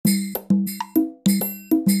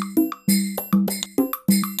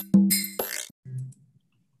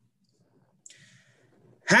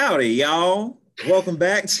Howdy, y'all. Welcome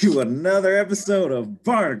back to another episode of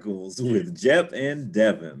Barnacles with Jep and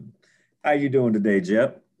Devin. How you doing today,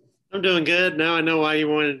 Jep? I'm doing good. Now I know why you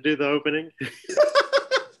wanted to do the opening.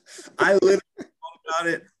 I literally thought about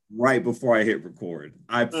it right before I hit record.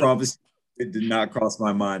 I promise it did not cross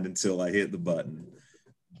my mind until I hit the button.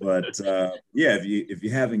 But yeah, if you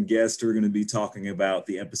haven't guessed, we're going to be talking about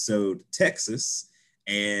the episode Texas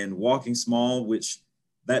and Walking Small, which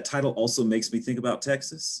that title also makes me think about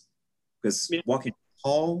Texas because Walking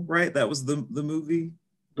Tall, right? That was the movie.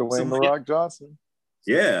 Dwayne The Rock Johnson.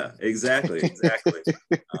 Yeah, exactly.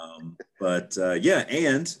 But yeah,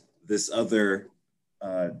 and this other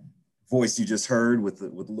voice you just heard with a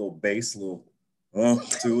little bass, little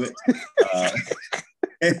to it.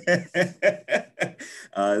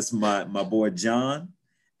 It's my boy John.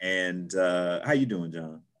 And how you doing,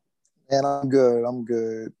 John? Man, I'm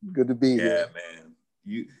good. Good to be here. Yeah, man.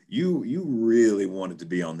 You really wanted to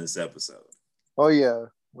be on this episode. Oh yeah.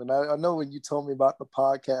 When I know when you told me about the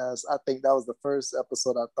podcast, I think that was the first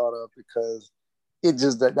episode I thought of because it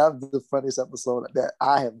just that was the funniest episode that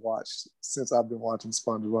I have watched since I've been watching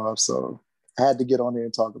SpongeBob. So I had to get on here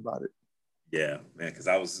and talk about it. Yeah, man, because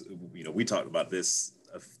I was, we talked about this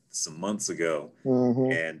some months ago,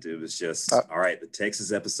 and it was just all right. The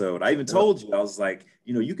Texas episode. I even told you, I was like,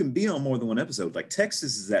 you can be on more than one episode. Like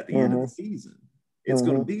Texas is at the end of the season. It's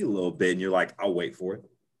going to be a little bit, and you're like, I'll wait for it.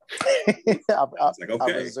 Like,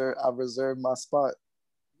 okay. I reserved my spot.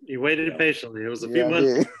 You waited patiently. It was a few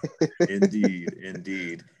months.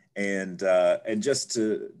 Indeed. And just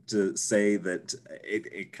to say that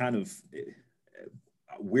it kind of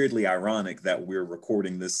weirdly ironic that we're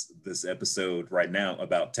recording this episode right now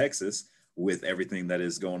about Texas with everything that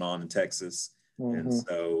is going on in Texas. And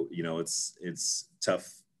so, it's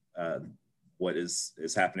tough what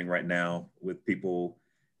is happening right now with people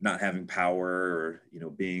not having power or,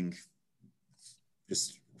 being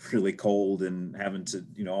just really cold and having to,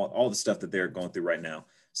 all the stuff that they're going through right now.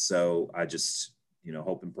 So I just,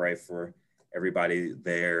 hope and pray for everybody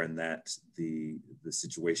there and that the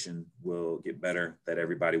situation will get better, that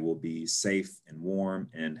everybody will be safe and warm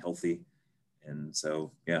and healthy. And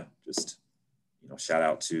so, yeah, just, shout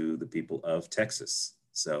out to the people of Texas.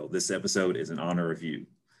 So this episode is in honor of you.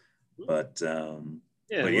 But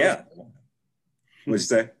yeah. What'd you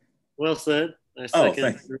say? Well said. I second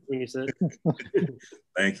everything you said.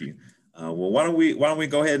 Thank you. Well, why don't we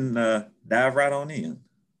go ahead and dive right on in?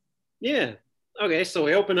 Yeah. Okay. So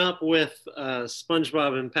we open up with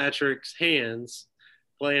SpongeBob and Patrick's hands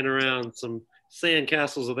playing around some sand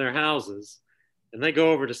castles of their houses, and they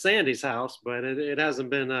go over to Sandy's house, but it hasn't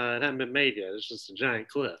been made yet. It's just a giant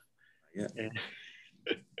cliff. Yeah.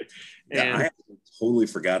 I totally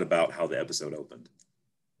forgot about how the episode opened.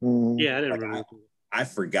 Yeah, I didn't remember. I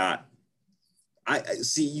forgot. I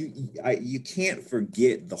see you can't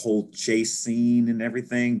forget the whole chase scene and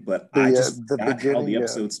everything, but I just forgot how the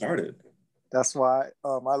episode started. That's why I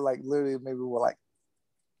like literally maybe we're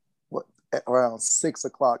around 6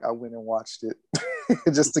 o'clock I went and watched it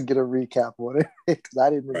just to get a recap on it because I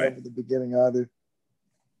didn't remember the beginning either.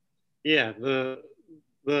 Yeah,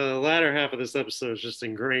 the latter half of this episode is just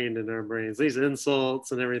ingrained in our brains. These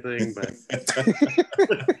insults and everything, but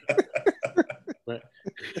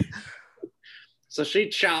so she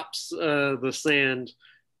chops the sand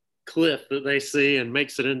cliff that they see and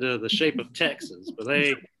makes it into the shape of Texas. But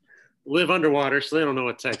they live underwater, so they don't know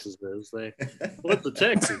what Texas is. What's the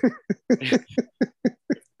Texas?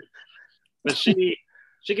 But she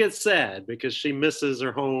gets sad because she misses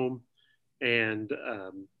her home, and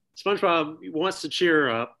SpongeBob wants to cheer her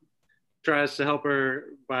up, tries to help her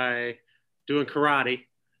by doing karate.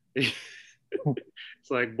 It's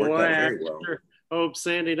like, boy, I sure hope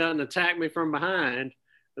Sandy doesn't attack me from behind.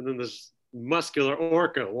 And then this muscular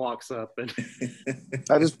orca walks up, and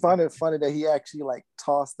I just find it funny that he actually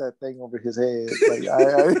tossed that thing over his head.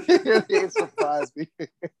 It surprised me.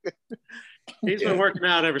 He's been working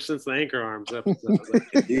out ever since the Anchor Arms episode.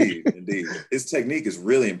 Indeed. His technique is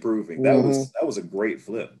really improving. That was a great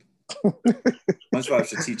flip. SpongeBob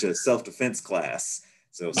should teach a self-defense class.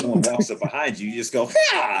 So if someone walks up behind you, you just go,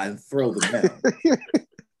 ha! And throw them down.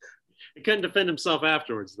 He couldn't defend himself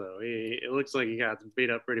afterwards, though. It looks like he got beat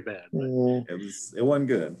up pretty bad. It wasn't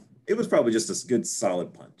good. It was probably just a good,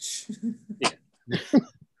 solid punch. Yeah.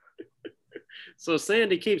 So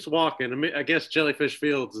Sandy keeps walking. I guess Jellyfish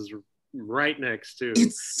Fields is right next to.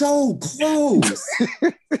 It's so close.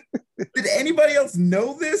 Did anybody else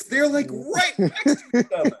know this? They're right next to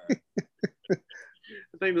each other.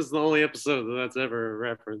 I think this is the only episode that's ever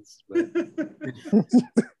referenced.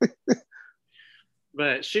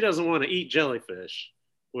 But she doesn't want to eat jellyfish,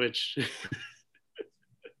 which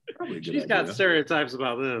Probably a good She's got idea. stereotypes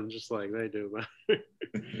about them, just like they do.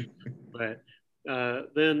 But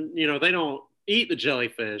then, they don't eat the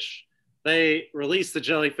jellyfish. They release the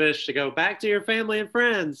jellyfish to go back to your family and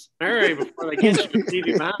friends. Hurry before they get you and leave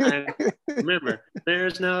you behind. Remember,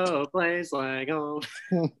 there's no place like home.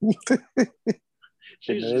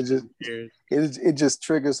 It just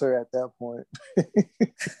triggers her at that point.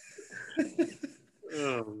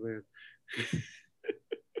 Oh man.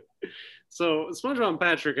 So SpongeBob and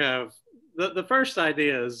Patrick have the first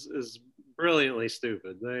idea is brilliantly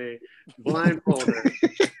stupid. They blindfold her,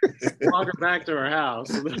 walk her back to her house.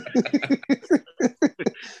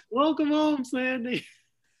 Welcome home, Sandy.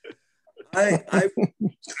 I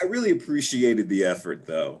really appreciated the effort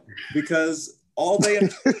though, because all they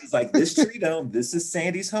understood is like, this tree dome, this is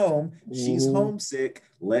Sandy's home. She's homesick.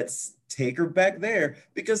 Let's take her back there,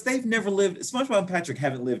 because they've never lived. SpongeBob and Patrick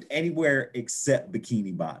haven't lived anywhere except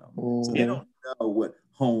Bikini Bottom, so they don't know what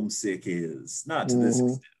homesick is. Not to this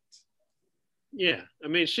extent. Yeah, I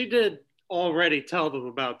mean, she did already tell them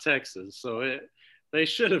about Texas, so they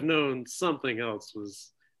should have known something else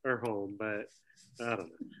was her home, but I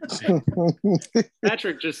don't know.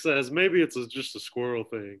 Patrick just says maybe it's just a squirrel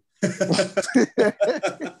thing.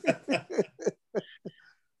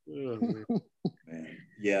 Oh, man.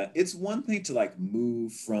 Yeah, it's one thing to like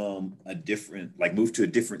move to a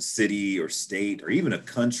different city or state or even a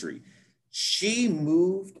country. She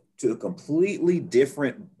moved to a completely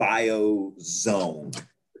different bio zone.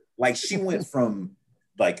 Like, she went from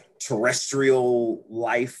like terrestrial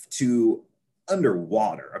life to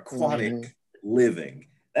underwater, aquatic living.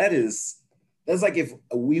 That's like if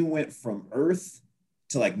we went from Earth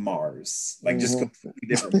to like Mars, like just completely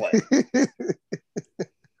different place.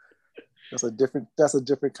 That's a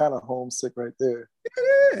different kind of homesick right there.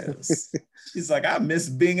 It is. She's like, I miss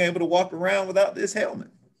being able to walk around without this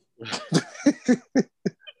helmet.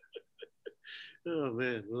 Oh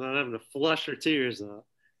man, without having to flush her tears out.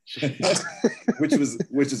 which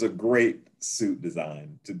is a great suit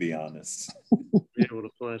design, to be honest. Be able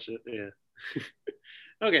to flush it, yeah.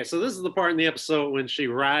 Okay, so this is the part in the episode when she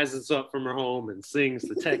rises up from her home and sings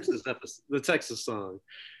the Texas song.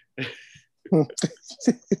 I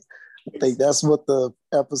think that's what the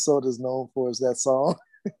episode is known for, is that song.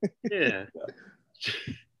 Yeah.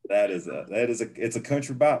 It's a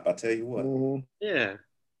country bop, I tell you what. Yeah.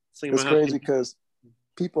 It's crazy because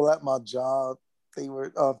people at my job, they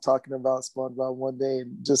were talking about SpongeBob one day,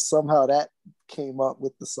 and just somehow that came up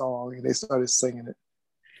with the song and they started singing it.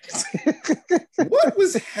 What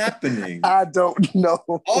was happening? I don't know.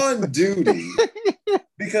 On duty.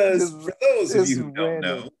 Because for those of you who don't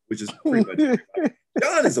know, which is pretty much everybody,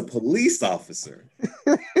 John is a police officer.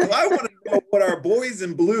 So I want to know what our boys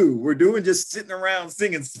in blue were doing, just sitting around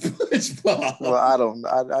singing SpongeBob. Well,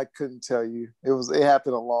 I couldn't tell you. It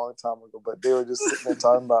happened a long time ago, but they were just sitting there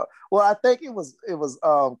talking about. Well, I think it was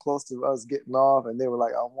close to us getting off, and they were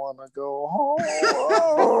like, "I want to go home."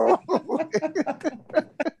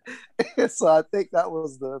 So I think that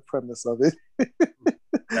was the premise of it.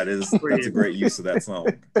 That's a great use of that song.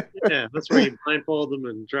 Yeah, that's where you blindfold them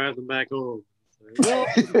and drive them back home. Oh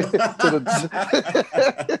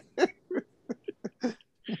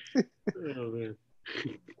man.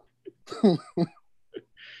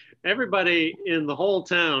 Everybody in the whole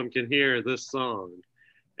town can hear this song.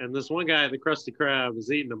 And this one guy at the Krusty Krab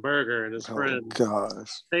is eating a burger, and his friend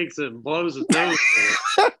takes it and blows his nose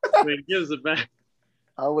and he gives it back.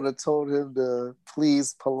 I would have told him to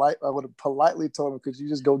I would have politely told him, could you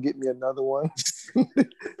just go get me another one?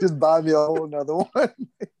 Just buy me a whole another one.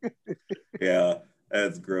 Yeah,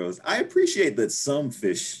 that's gross. I appreciate that some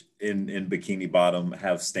fish in Bikini Bottom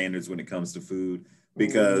have standards when it comes to food,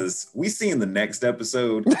 because we see in the next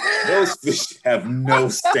episode, those fish have no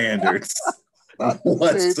standards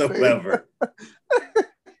whatsoever.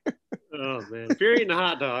 Oh man, if you're eating a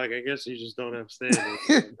hot dog, I guess you just don't have standards.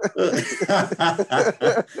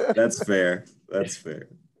 That's fair.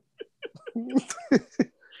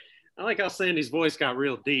 I like how Sandy's voice got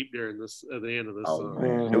real deep during this at the end of this song.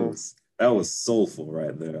 Man, that was soulful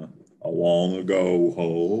right there. I wanna go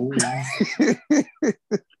home.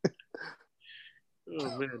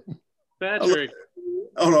 Oh man, Patrick.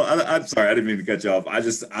 Oh no, I'm sorry, I didn't mean to cut you off.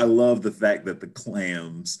 I love the fact that the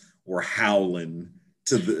clams were howling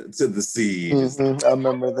to the sea. I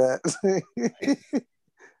remember that.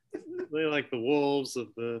 They like the wolves of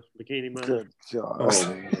the Bikini Bottom. Good job.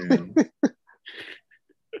 Oh man.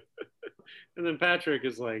 And then Patrick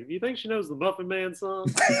is like, do you think she knows the Muffin Man song?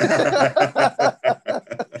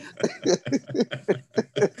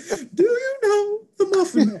 Do you know the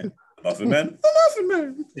Muffin Man? Muffin Man? The Muffin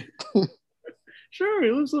Man. Sure,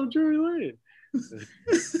 he lives on Drury Lane.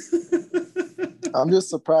 I'm just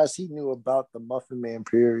surprised he knew about the Muffin Man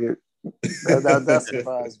period. That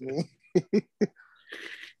surprised me.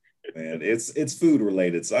 Man, it's food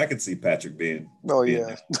related, so I could see Patrick being. Oh being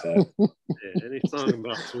yeah. Any song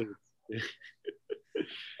about sweets.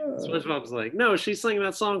 SpongeBob's like, no, she's singing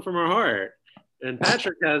that song from her heart. And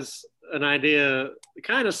Patrick has an idea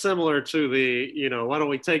kind of similar to the, why don't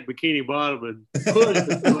we take Bikini Bottom and push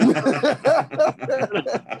it?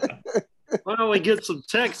 Why don't we get some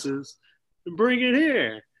Texas and bring it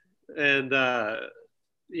here? And, and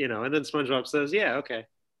then SpongeBob says, yeah, okay.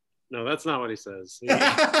 No, that's not what he says.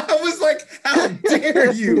 I was like, how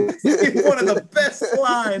dare you? It's one of the best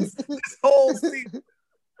lines this whole season.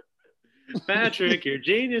 Patrick, your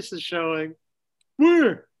genius is showing.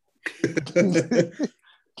 Where?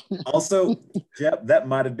 Also, Jeff, that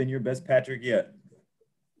might have been your best Patrick yet.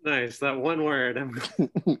 Nice, that one word.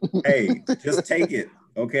 Hey, just take it,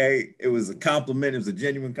 okay? It was a compliment. It was a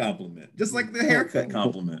genuine compliment. Just like the haircut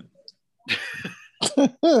compliment.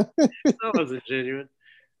 That wasn't genuine.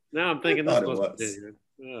 Now I'm thinking this wasn't genuine.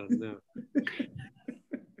 Oh, no.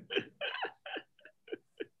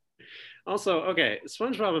 Also, okay,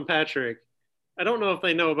 SpongeBob and Patrick, I don't know if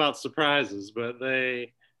they know about surprises, but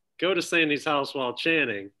they go to Sandy's house while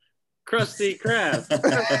chanting, Krusty Krab.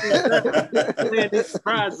 Sandy's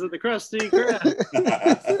surprised at the Krusty Krab.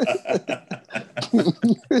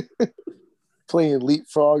 Playing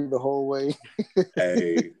leapfrog the whole way.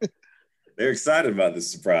 Hey, they're excited about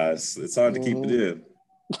this surprise. It's hard to keep it in.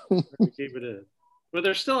 Keep it in. But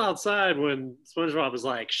they're still outside when SpongeBob is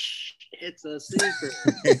like, shh, it's a secret.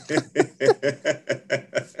 I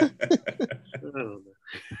don't know.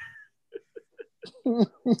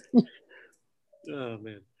 Oh,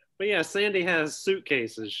 man. But yeah, Sandy has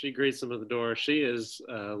suitcases. She greets them at the door. She is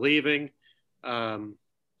leaving.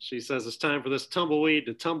 She says it's time for this tumbleweed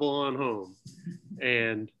to tumble on home.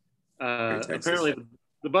 And apparently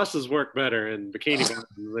the buses work better in Bikini Bottom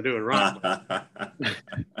than they do in Rock.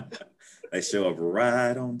 They show up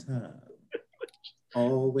right on time.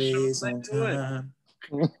 Always on time.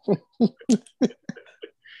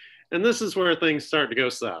 And this is where things start to go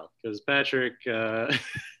south because Patrick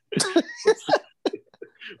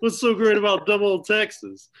what's so great about dumb old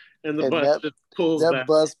Texas? And the bus just pulls back. That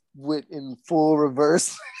bus went in full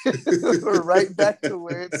reverse, right back to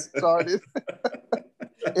where it started.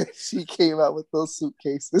 And she came out with those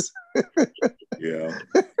suitcases. Yeah.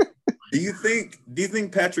 Do you think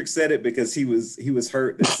Patrick said it because he was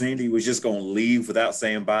hurt that Sandy was just gonna leave without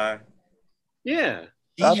saying bye? Yeah.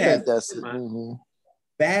 I think that's it. Mm-hmm.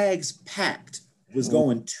 Bags packed, was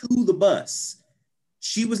going to the bus.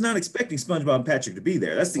 She was not expecting SpongeBob and Patrick to be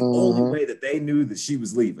there. That's the only way that they knew that she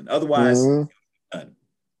was leaving. Otherwise, done.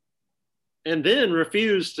 And then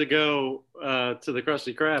refused to go to the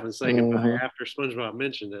Krusty Krab and say goodbye after SpongeBob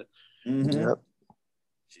mentioned it. Mm-hmm. Yep.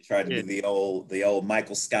 She tried to do the old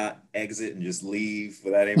Michael Scott exit and just leave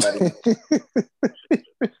without anybody.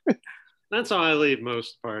 That's how I leave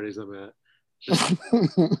most parties I'm at. Just...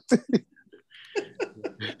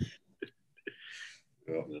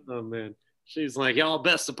 Oh man. She's like, y'all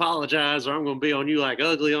best apologize or I'm gonna be on you like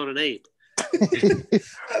ugly on an ape.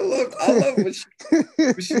 I love when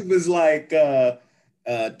she was like,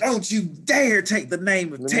 don't you dare take the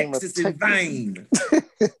name of Texas in vain.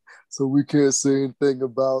 So we can't say anything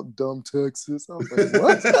about dumb Texas. I was like,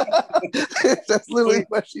 what? That's literally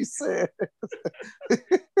what she said.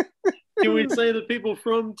 Can we say that people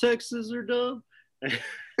from Texas are dumb? No,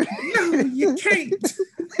 you can't.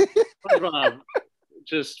 Bob,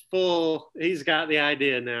 just full, he's got the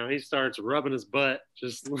idea now. He starts rubbing his butt.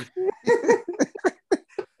 Just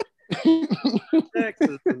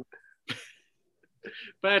Texas.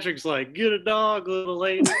 Patrick's like, get a dog, little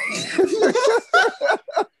lady.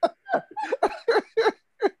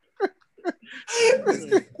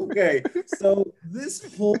 Okay, so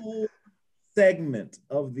this whole segment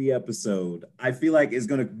of the episode, I feel like is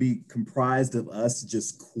going to be comprised of us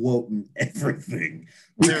just quoting everything.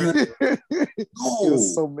 Because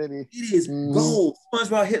gold, so many. It is gold.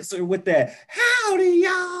 SpongeBob hits her with that, howdy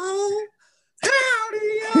y'all,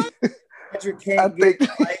 howdy y'all. Patrick can't get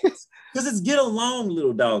because it's get along,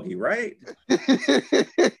 little doggy, right?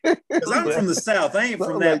 Because I'm from the South. I ain't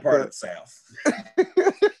from that part of the South.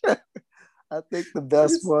 I think the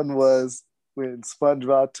best one was when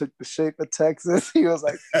SpongeBob took the shape of Texas. He was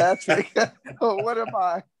like, Patrick, oh, what am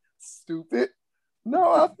I? Stupid?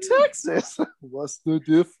 No, I'm Texas. What's the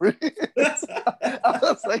difference? I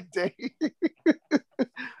was like, dang.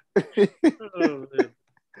 Oh, man.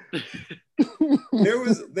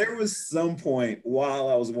 There was some point while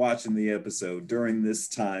I was watching the episode during this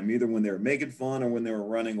time, either when they were making fun or when they were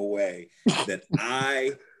running away, that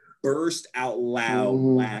I burst out loud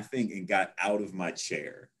laughing and got out of my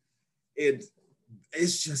chair. It's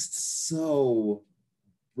just so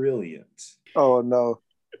brilliant. Oh no.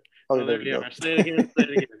 Oh, there we are. Say it again. Say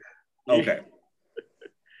it again. Okay.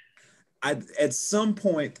 At some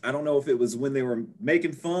point, I don't know if it was when they were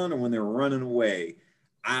making fun or when they were running away,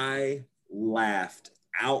 I laughed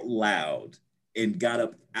out loud and got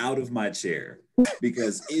up out of my chair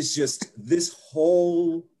because it's just this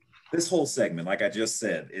whole segment, like I just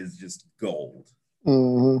said, is just gold.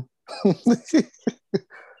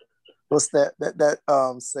 What's that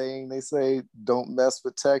saying they say, don't mess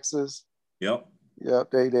with Texas? Yep,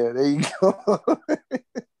 there you go.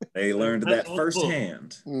 They learned that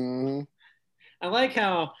firsthand. I like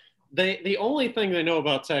how the only thing they know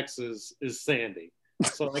about Texas is Sandy.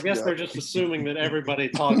 So I guess they're just assuming that everybody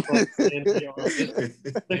talks like Sandy.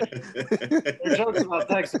 Their jokes about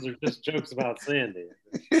Texas are just jokes about Sandy.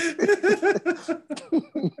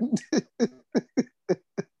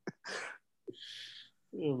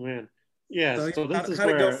 Oh man, yeah. So this is how'd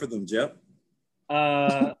where it go for them, Jeff?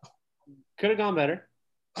 Could have gone better.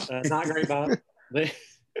 Not great, Bob.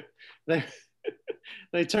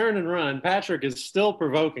 They turn and run. Patrick is still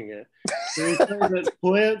provoking it. Can we say that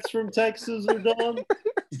plants from Texas are dumb?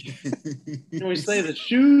 Can we say that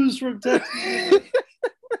shoes from Texas are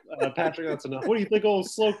dumb? Patrick, that's enough. What do you think, old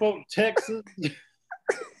Slowpoke, Texas?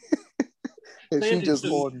 And she just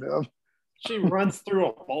on them. She runs through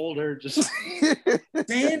a boulder. Just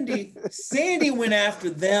Sandy went after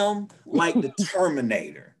them like the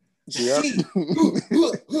Terminator. Yep.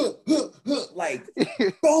 Like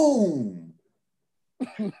boom.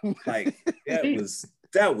 Like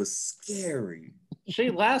that was scary. She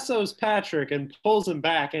lassos Patrick and pulls him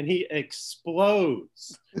back, and he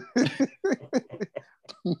explodes.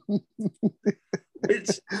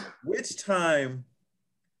 Which time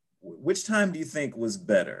do you think was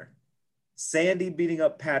better? Sandy beating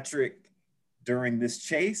up Patrick during this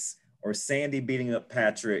chase, or Sandy beating up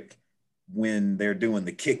Patrick when they're doing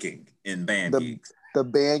the kicking in Band Geeks? The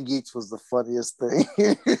Band Geeks was the funniest thing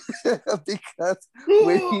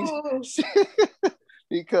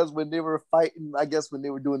because when they were fighting, I guess when they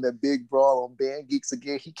were doing that big brawl on Band Geeks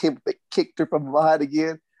again, he came and kicked her from behind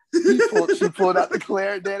again. She pulled out the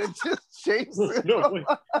clarinet and just chased him. No,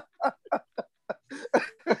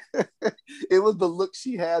 it was the look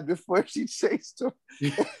she had before she chased him.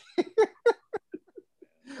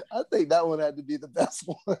 I think that one had to be the best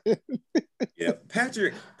one. Yeah,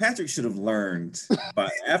 Patrick should have learned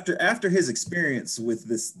after his experience with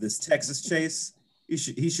this Texas chase.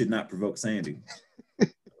 He should not provoke Sandy. I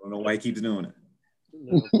don't know why he keeps doing it.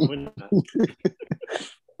 No,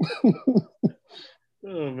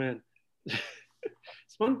 oh man.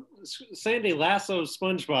 Sandy lassos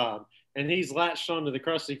SpongeBob, and he's latched onto the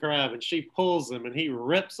Krusty Krab, and she pulls him, and he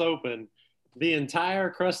rips open the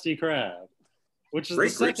entire Krusty Krab, which is the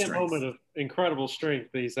second moment of incredible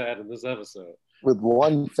strength that he's had in this episode. With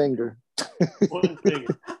one finger. One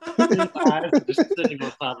finger. His eyes are just sitting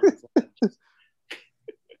on top of his head.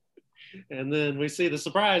 And then we see the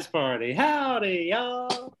surprise party. Howdy,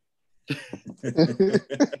 y'all.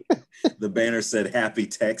 The banner said Happy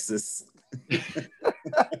Texas.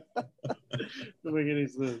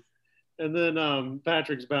 And then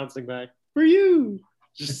Patrick's bouncing back. For you.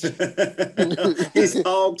 Just he's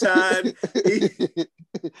hog-tied.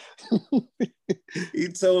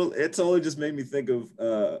 It totally just made me think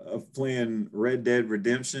of playing Red Dead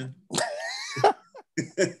Redemption.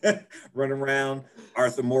 Running around,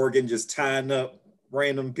 Arthur Morgan just tying up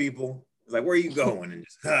random people. It's like, where are you going? And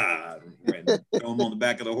just throw him on the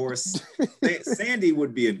back of the horse. Sandy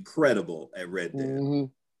would be incredible at Red Dead.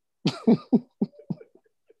 Mm-hmm.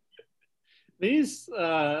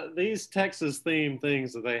 These Texas themed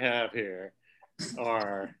things that they have here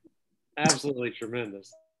are absolutely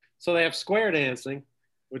tremendous. So they have square dancing,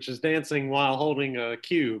 which is dancing while holding a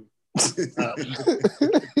cube. They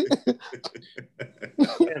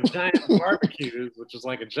have giant barbecues, which is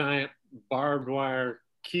like a giant barbed wire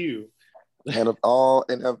cube. And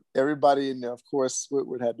of everybody in there, of course,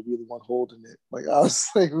 Squidward had to be the one holding it. Like I was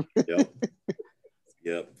like,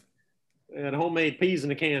 Yep. And homemade peas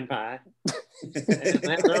in a can pie. And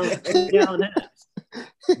they have their own 2-gallon hats.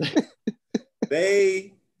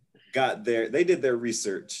 They did their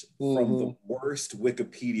research from the worst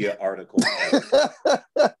Wikipedia article ever.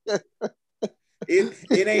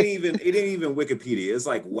 It ain't even Wikipedia. It's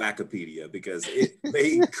like Wackopedia because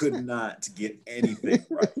they could not get anything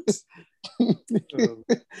right.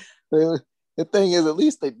 The thing is, at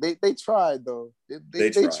least they tried though. They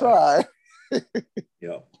tried.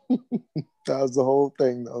 Yeah. That was the whole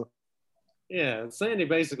thing though. Yeah, Sandy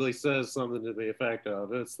basically says something to the effect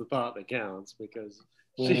of, "It's the thought that counts," because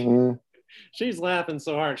she's laughing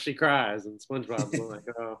so hard she cries, and SpongeBob's like,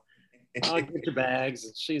 "Oh, I'll get your bags,"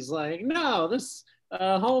 and she's like, "No, this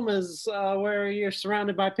home is where you're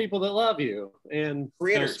surrounded by people that love you." And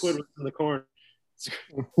Critters. Squidward's in the corner. Say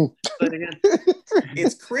it again.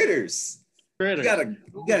 It's critters. Critters.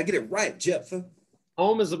 You gotta get it right, Jepfa.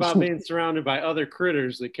 Home is about being surrounded by other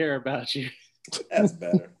critters that care about you. That's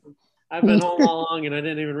better. I've been home all along and I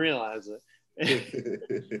didn't even realize it.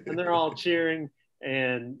 And they're all cheering,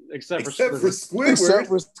 and except for Squidward. Except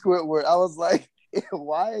for Squidward. I was like,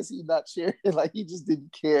 why is he not cheering? Like, he just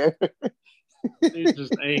didn't care. He's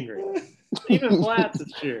just angry. Even Flats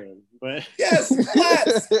is cheering, but yes,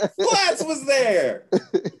 Flats was there.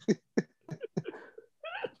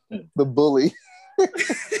 The bully. I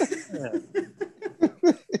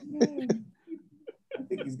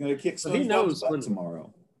think he's gonna kick SpongeBob's butt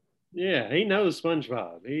tomorrow. Yeah, he knows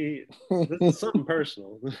SpongeBob. This is something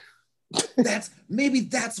personal. Maybe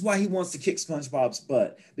that's why he wants to kick SpongeBob's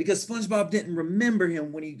butt, because SpongeBob didn't remember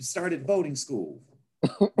him when he started boating school.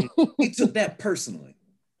 He took that personally.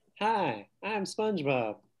 Hi, I'm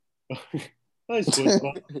SpongeBob. Hi,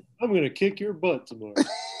 SpongeBob. I'm gonna kick your butt tomorrow.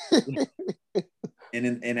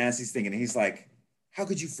 And as he's thinking, he's like, "How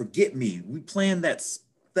could you forget me? We planned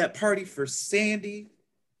that party for Sandy.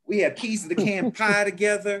 We had piece of the can pie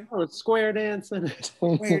together. Oh, it's square dancing.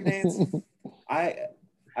 Square dancing." I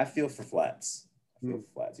feel for Flats.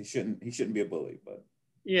 He shouldn't be a bully, but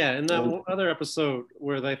yeah. And that other episode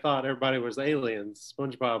where they thought everybody was aliens,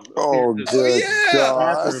 SpongeBob. Oh, good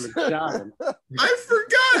God. And shot him. I forgot.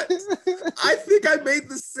 I think I made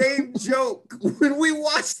the same joke when we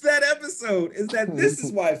watched that episode. Is that this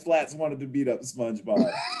is why Flats wanted to beat up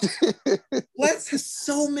SpongeBob? Flats has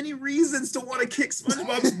so many reasons to want to kick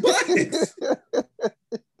SpongeBob's butt.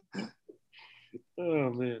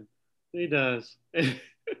 Oh man, he does.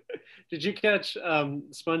 Did you catch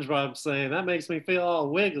SpongeBob saying, "That makes me feel all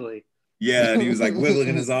wiggly"? Yeah, and he was like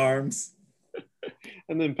wiggling his arms.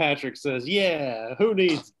 And then Patrick says, "Yeah, who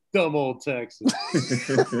needs dumb old Texas?"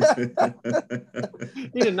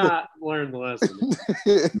 He did not learn the lesson.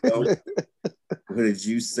 No. What did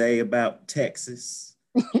you say about Texas?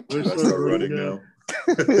 I start running now.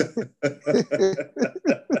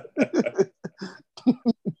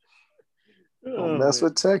 Don't mess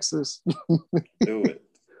with Texas. Do it.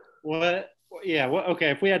 What? Yeah. What?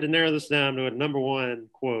 Okay. If we had to narrow this down to a number one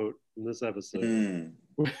quote in this episode.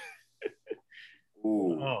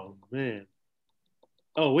 Oh man.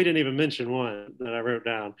 Oh, we didn't even mention one that I wrote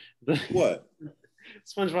down. What?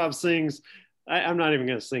 SpongeBob sings. I'm not even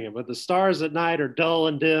going to sing it, but the stars at night are dull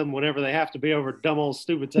and dim whenever they have to be over dumb old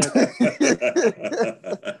stupid Texas.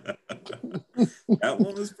 That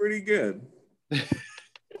one was pretty good.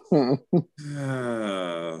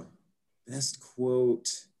 Best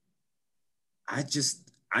quote. I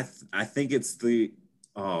think it's the,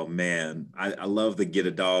 oh man, I love the "get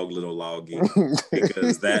a dog, little loggy,"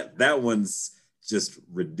 because that one's just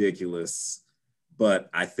ridiculous. But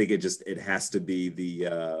I think it has to be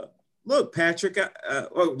the look, Patrick.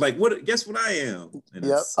 Like what? Guess what I am? And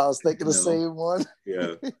yep, I was thinking the same one.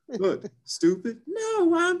 Yeah. Look, stupid.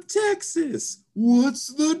 No, I'm Texas. What's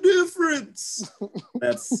the difference?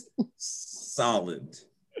 That's solid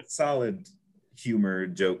humor,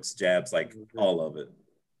 jokes, jabs, like all of it.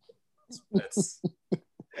 That's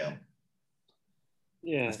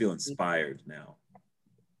yeah. I feel inspired now,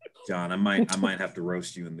 John. I might have to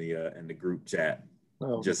roast you in the group chat.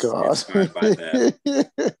 Oh, just God. inspired by that.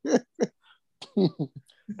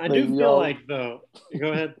 I do feel like though.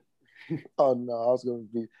 Go ahead. Oh no,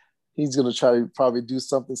 he's gonna try to probably do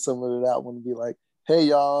something similar to that one and be like, "Hey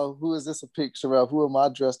y'all, who is this a picture of? Who am I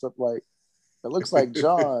dressed up like? It looks like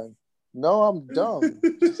John." No, I'm dumb.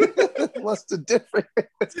 What's the difference?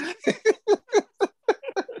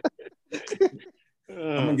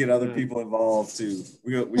 I'm gonna get other people involved too.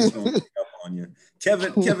 We're just gonna pick up on you.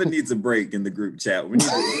 Kevin needs a break in the group chat. We need to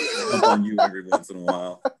pick up on you every once in a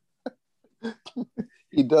while.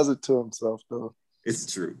 He does it to himself though.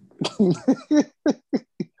 It's true.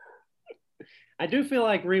 I do feel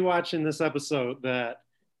like rewatching this episode that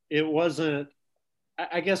it wasn't,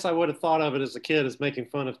 I guess I would have thought of it as a kid as making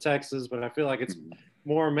fun of Texas, but I feel like it's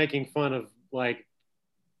more making fun of like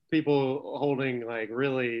people holding like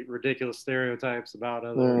really ridiculous stereotypes about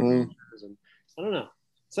other cultures, and I don't know.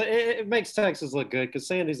 So it makes Texas look good because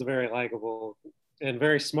Sandy's a very likable and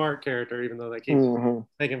very smart character, even though they keep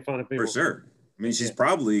making fun of people. For sure. I mean, she's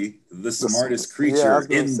probably the smartest creature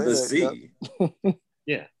in the sea.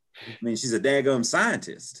 Yeah. I mean, she's a daggum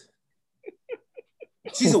scientist.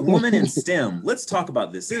 She's a woman in STEM. Let's talk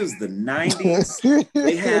about this. It was the 90s.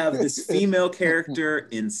 They have this female character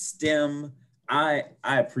in STEM. I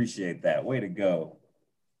appreciate that. Way to go.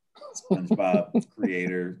 SpongeBob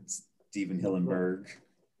creator, Steven Hillenburg.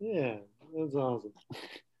 Yeah, that's awesome.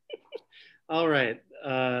 All right.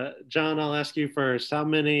 John, I'll ask you first. How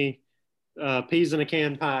many peas in a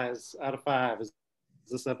can pies out of 5 is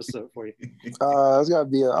this episode for you? It's gotta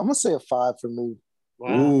be I'm gonna say a 5 for me.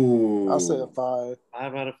 Wow. Ooh. I'll say a 5.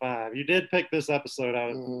 5 out of 5. You did pick this episode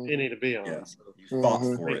out any to be on. Yeah. So You fought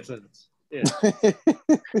for makes it. sense. Yeah.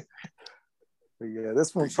 Yeah,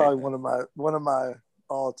 this one's probably one of my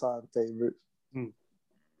all-time favorites. Who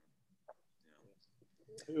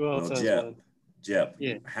else has Jeff, one? Jeff,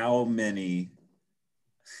 Yeah. how many?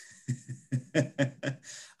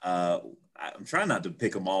 I'm trying not to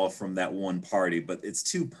pick them all from that one party, but it's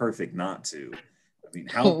too perfect not to. I mean,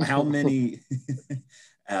 how many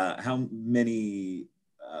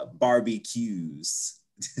barbecues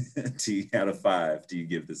out of 5 do you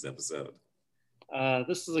give this episode?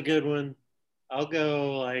 This is a good one. I'll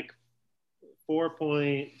go like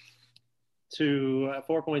 4.2 out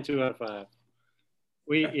of 5.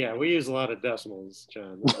 We use a lot of decimals,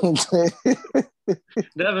 John.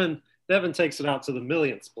 Devin takes it out to the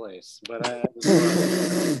millionth place, but I'm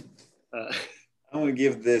gonna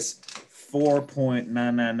give this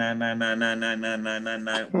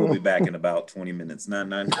 4.999999999. We'll be back in about 20 minutes.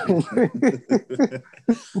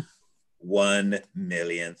 1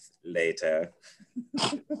 millionth later.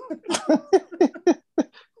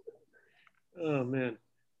 Oh man.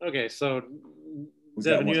 Okay, so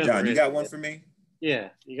Devin, John, you got one for me? Yeah,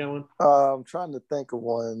 you got one? I'm trying to think of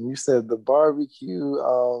one. You said the barbecue.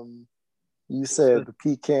 You said the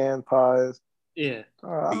pecan pies. Yeah.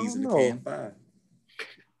 Peas in the can pie.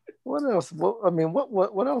 What else?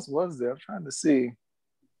 What else was there? I'm trying to see.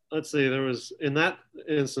 Let's see. There was, in that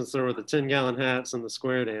instance, there were the 10-gallon hats and the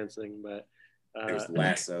square dancing, but there's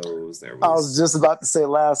lassos. I was just about to say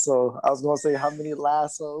lasso. I was going to say, how many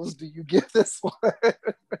lassos do you give this one?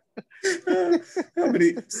 How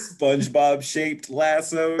many SpongeBob shaped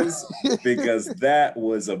lassos? Because that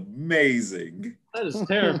was amazing. That is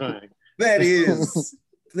terrifying.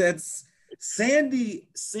 That's Sandy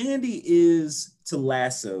is to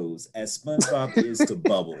lassos as SpongeBob is to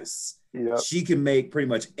bubbles. Yep. She can make pretty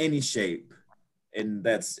much any shape, and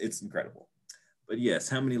it's incredible. But yes,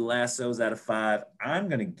 how many lassos out of 5? I'm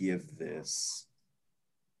gonna give it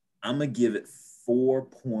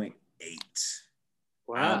 4.8.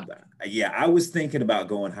 Wow. I was thinking about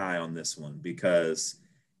going high on this one because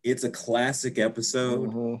it's a classic episode.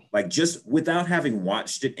 Mm-hmm. Like, just without having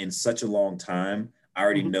watched it in such a long time, I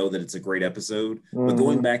already know that it's a great episode. Mm-hmm. But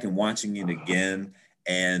going back and watching it again,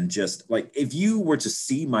 and just like, if you were to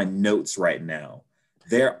see my notes right now,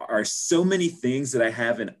 there are so many things that I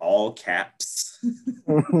have in all caps.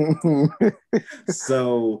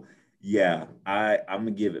 So yeah, I'm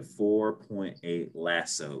gonna give it 4.8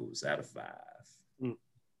 lassos out of 5.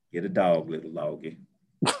 Get a dog, little doggy.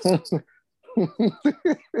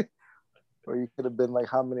 Or you could have been like,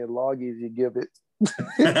 how many loggies you give it?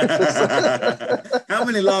 How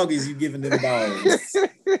many loggies you giving them dogs?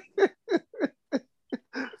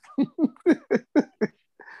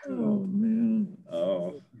 Oh man.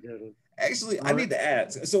 Oh. Actually, I need to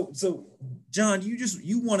ask. So John,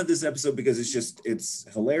 you wanted this episode because it's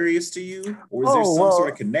hilarious to you, or is there some sort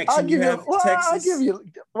of connection you have to Texas?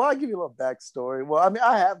 I'll give you a little backstory. Well, I mean,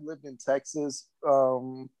 I have lived in Texas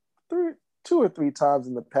 2 or 3 times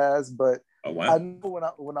in the past, but oh, wow. I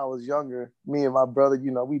know when I was younger, me and my brother,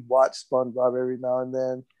 we'd watch SpongeBob every now and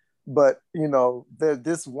then. But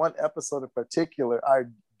this one episode in particular,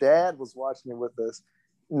 our dad was watching it with us.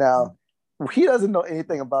 Now, he doesn't know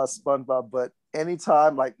anything about SpongeBob, but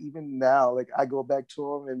anytime, like even now, like I go back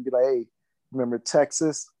to him and be like, "Hey, remember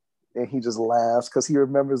Texas?" And he just laughs because he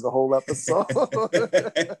remembers the whole episode. So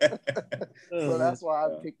that's why I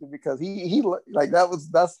picked it, because he like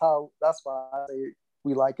that's why I say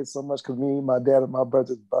we like it so much, because me, my dad, and my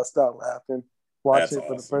brother just bust out laughing watching it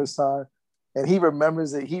for the first time, and he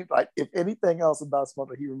remembers it. He, like, if anything else about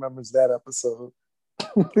SpongeBob, he remembers that episode.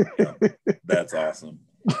 Yeah, that's awesome.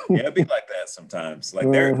 Yeah, it'd be like that sometimes.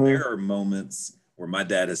 Like there are moments where my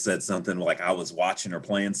dad has said something, like I was watching or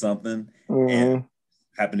playing something and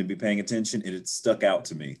happened to be paying attention, and it stuck out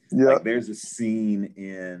to me. Yep. Like there's a scene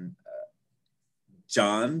in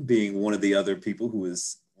John being one of the other people who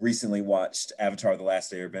has recently watched Avatar: The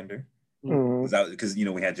Last Airbender. Because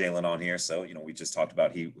we had Jalen on here, so we just talked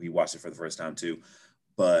about he watched it for the first time too.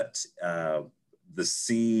 But the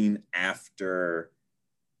scene after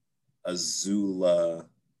Azula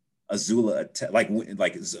Azula like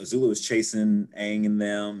Azula was chasing Aang and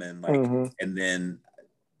them, and like and then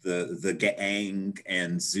the gang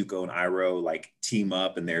and Zuko and Iroh like team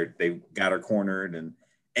up, and they got her cornered. And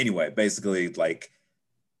anyway, basically like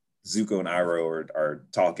Zuko and Iroh are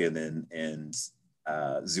talking, and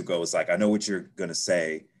Zuko was like, I know what you're gonna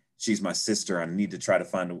say. She's my sister. I need to try to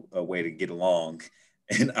find a way to get along.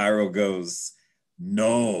 And Iroh goes,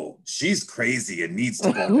 no, she's crazy and needs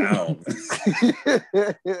to go down.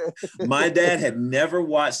 My dad had never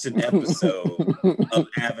watched an episode of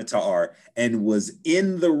Avatar and was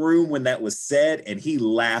in the room when that was said, and he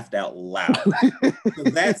laughed out loud. So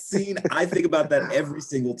that scene, I think about that every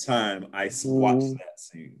single time I watch that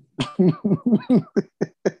scene.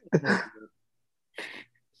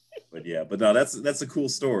 But yeah, but no, that's a cool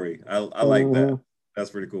story. I like that.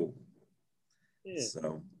 That's pretty cool. Yeah.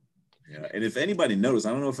 So yeah, and if anybody noticed, I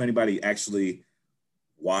don't know if anybody actually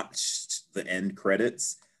watched the end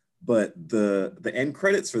credits, but the end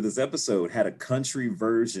credits for this episode had a country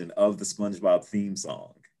version of the SpongeBob theme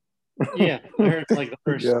song. Yeah, I heard like the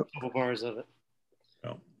first couple bars of it.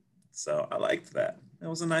 So I liked that. That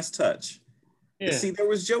was a nice touch. Yeah. See, there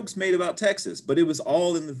was jokes made about Texas, but it was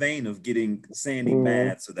all in the vein of getting Sandy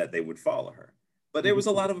mad so that they would follow her. But there was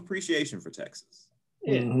a lot of appreciation for Texas.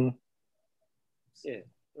 Yeah. Yeah.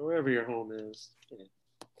 Wherever your home is.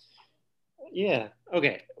 Yeah.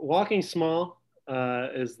 Okay. Walking Small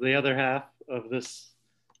is the other half of this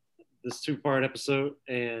 2-part episode,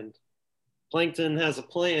 and Plankton has a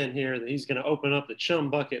plan here that he's going to open up the Chum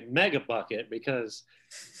Bucket Mega Bucket, because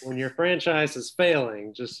when your franchise is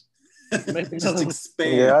failing, just make just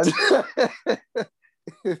expand.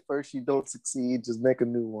 Yeah. First you don't succeed, just make a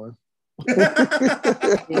new one.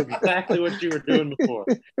 Exactly what you were doing before.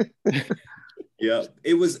 Yeah,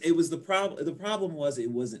 it was the problem. The problem was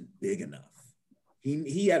it wasn't big enough.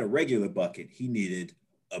 He had a regular bucket. He needed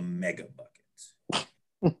a mega bucket.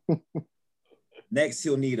 Next,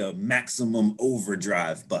 he'll need a maximum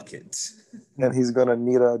overdrive bucket. And he's gonna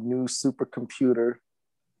need a new supercomputer.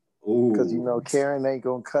 Because Karen ain't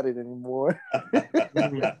gonna cut it anymore.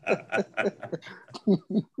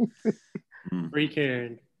 Free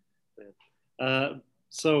Karen.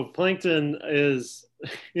 So Plankton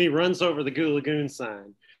he runs over the Goo Lagoon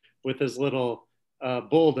sign with his little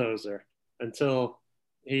bulldozer until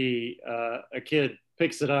a kid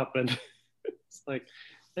picks it up and it's like,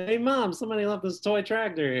 hey Mom, somebody left this toy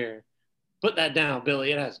tractor here. Put that down,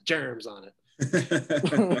 Billy. It has germs on it.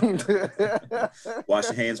 Wash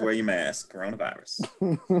your hands, wear your mask. Coronavirus.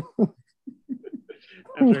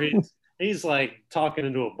 After he's like talking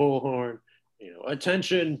into a bullhorn,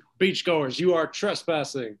 attention beachgoers, you are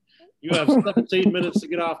trespassing. You have 17 minutes to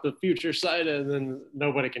get off the future site, and then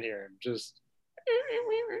nobody can hear him. Just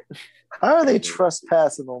how are they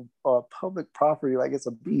trespassing on public property like it's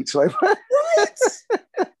a beach? Like what?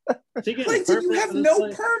 Plankton, you have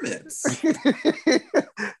no permits.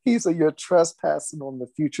 He said you're trespassing on the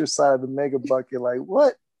future side of the mega bucket. Like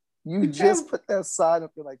what? You just put that sign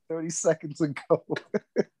up there like 30 seconds ago.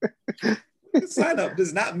 Sign up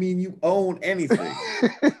does not mean you own anything.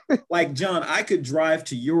 Like, John, I could drive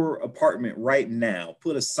to your apartment right now,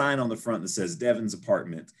 put a sign on the front that says Devin's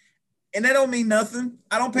apartment, and that don't mean nothing.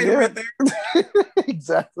 I don't pay the rent there.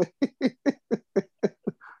 Exactly.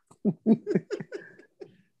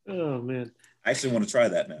 Oh man, I actually want to try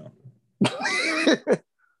that now.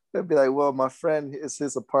 They'll be like, well, my friend, it's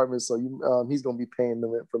his apartment, so he's gonna be paying the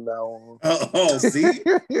rent from now on. Oh, see,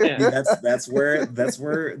 that's where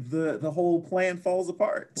the whole plan falls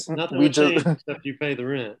apart. Nothing will change except you pay the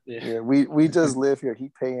rent. Yeah, we just live here. He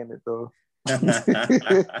paying it though. You can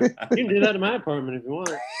do that in my apartment if you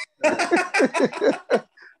want.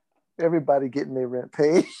 Everybody getting their rent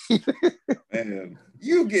paid. Man,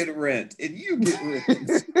 you get rent and you get rent.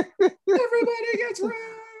 Everybody gets rent.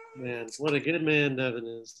 Man, what a good man Devin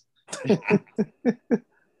is.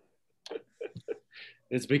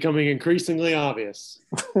 It's becoming increasingly obvious.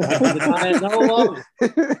 I can deny it no longer.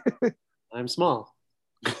 I'm small.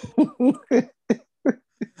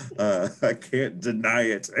 I can't deny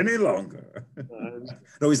it any longer.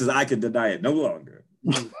 No, he says, I can deny it no longer.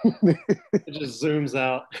 It just zooms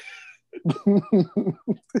out.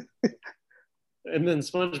 And then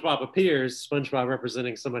SpongeBob appears, SpongeBob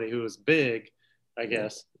representing somebody who is big, I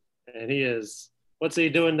guess. And he is, what's he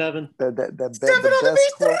doing, Devin? That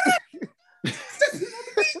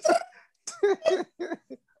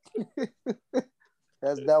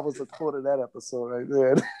was the quote of that episode right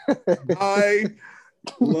there. I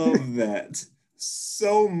love that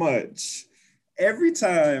so much. Every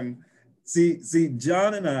time, see,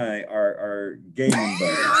 John and I are gaming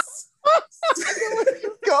buddies.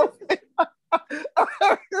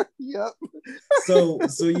 Yep. So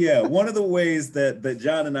yeah, one of the ways that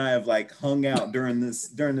John and I have like hung out during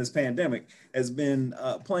this pandemic has been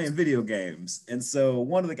playing video games. And so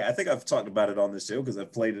one of the I think I've talked about it on this show because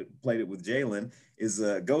I've played it with Jalen, is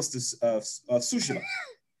Ghost of Tsushima.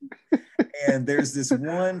 And there's this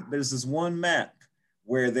one map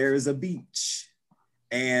where there is a beach,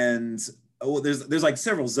 and there's like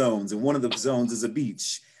several zones, and one of the zones is a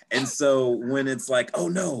beach. And so when it's like, oh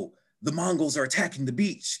no, the Mongols are attacking the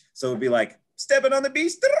beach, so it'd be like, stepping on the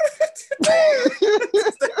beach, stepping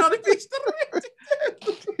on the beach,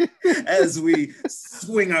 as we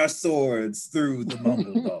swing our swords through the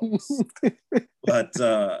Mongol dogs. But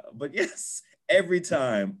yes, every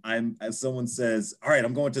time as someone says, all right,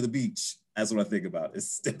 I'm going to the beach, that's what I think about, is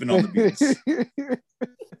stepping on the beach.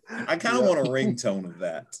 I kind of want a ringtone of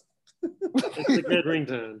that. It's a good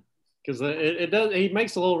ringtone. Because it does. He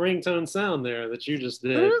makes a little ringtone sound there that you just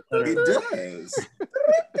did. It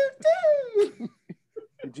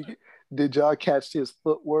does. Did y'all catch his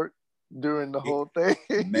footwork during the whole thing?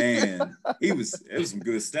 Man, it was some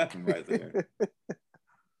good stepping right there.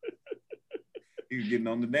 He was getting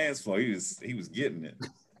on the dance floor. He was getting it.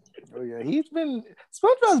 Oh yeah,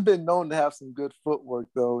 SpongeBob's been known to have some good footwork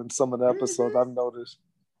though in some of the episodes. I've noticed.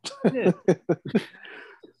 Yeah.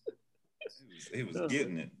 He was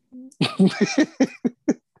getting it.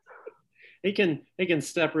 He can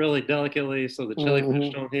step really delicately so the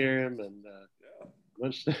jellyfish don't hear him, and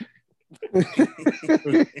bunch.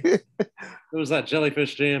 It was that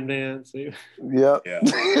jellyfish jam dance. Yep. Yeah.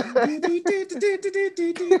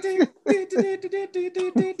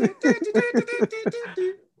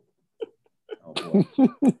 Oh boy.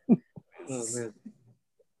 Oh man.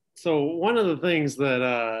 So one of the things that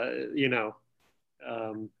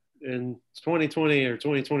in 2020 or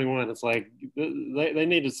 2021, it's like they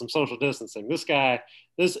needed some social distancing. This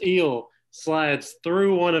eel slides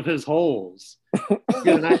through one of his holes.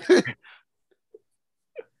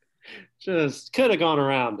 Just could have gone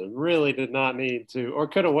around him. Really did not need to, or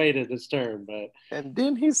could have waited his turn. But and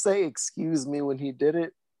didn't he say "excuse me" when he did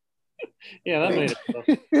it? Yeah, that made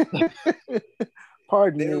it.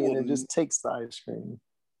 Pardon me, and it just takes the ice cream.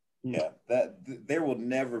 Yeah, there will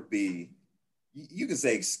never be. You can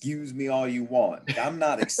say "excuse me" all you want. I'm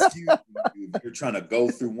not excusing you if you're trying to go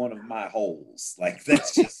through one of my holes. Like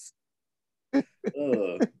that's just.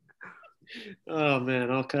 Oh man,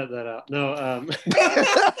 I'll cut that out. No, I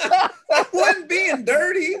wasn't being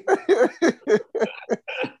dirty.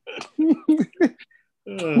 Oh,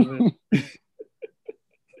 man.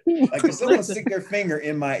 Like if someone stick their finger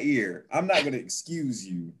in my ear, I'm not going to excuse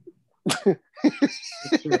you. I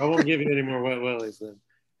won't give you any more wet willies then.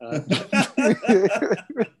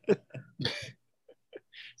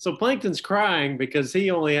 So Plankton's crying because he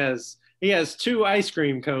has 2 ice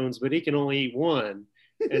cream cones, but he can only eat one.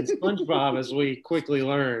 And SpongeBob, as we quickly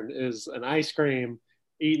learn, is an ice cream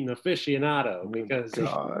eating aficionado because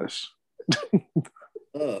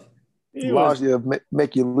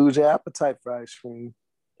make you lose your appetite for ice cream.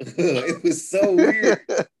 It was so weird.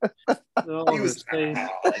 He was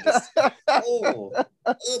the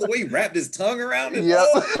way he wrapped his tongue around it. Yep.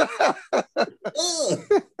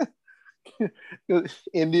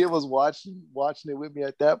 India was watching it with me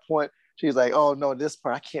at that point. She was like, "Oh no, this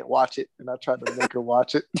part I can't watch it," and I tried to make her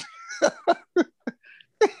watch it.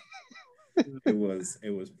 It was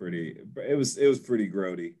pretty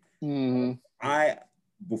grody. Mm-hmm.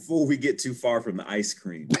 Before we get too far from the ice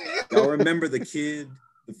cream, y'all remember the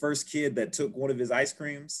first kid that took one of his ice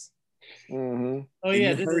creams? Mm-hmm. Oh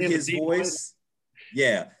yeah, you heard his voice.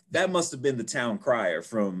 Yeah, that must have been the town crier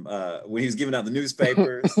from when he was giving out the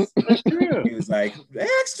newspapers. That's true. He was like,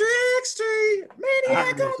 "Extra, extra,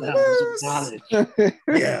 maniac on the loose."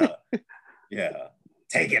 Yeah.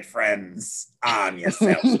 Take it, friends, on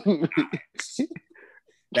yourself.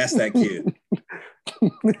 That's that kid.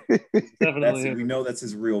 Definitely. We know that's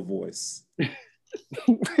his real voice.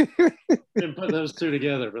 Didn't put those 2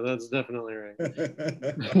 together, but that's definitely right.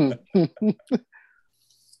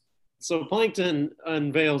 So Plankton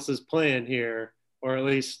unveils his plan here, or at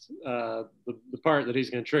least the part that he's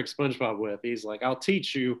going to trick SpongeBob with. He's like, "I'll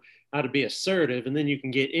teach you how to be assertive, and then you can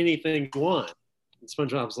get anything you want." And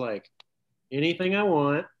SpongeBob's like, "Anything I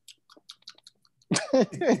want."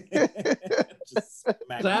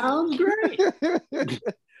 Sounds great.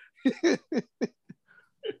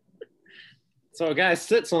 So a guy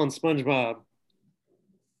sits on SpongeBob.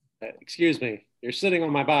 "Excuse me, you're sitting on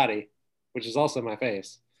my body," which is also my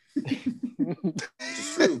face.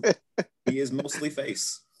 It's true. He is mostly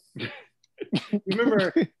face.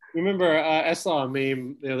 Remember, I saw a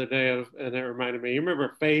meme the other day and it reminded me. You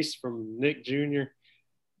remember Face from Nick Jr.?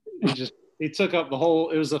 he took up the whole.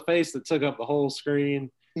 It was a face that took up the whole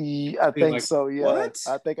screen. I think like, so. Yeah, what?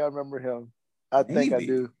 I think I remember him. I think I Maybe.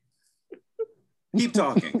 do. Keep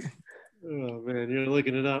talking. Oh man, you're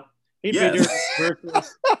looking it up. He'd Yes. be doing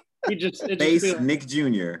commercials. It just Face be like, Nick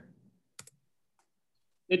Jr.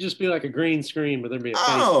 it'd just be like a green screen, but there'd be a face.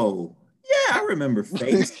 Oh, yeah, I remember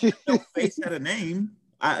Face. No, Face had a name.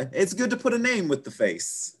 It's good to put a name with the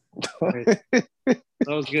face. That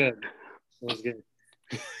was good. That was good.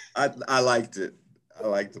 I liked it. I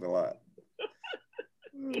liked it a lot.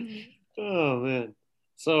 Oh man.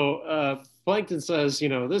 So Plankton says,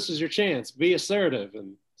 this is your chance. Be assertive.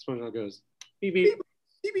 And SpongeBob goes, beep beep.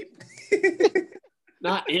 Beep, beep.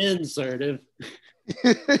 Not insertive.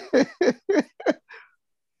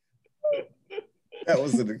 That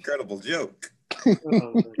was an incredible joke.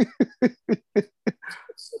 Oh,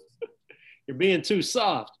 you're being too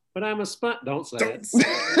soft, but I'm a sponge. Don't say Don't it. say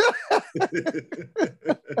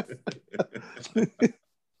it.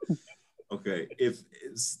 Okay, if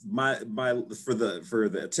it's my for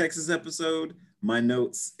the Texas episode, my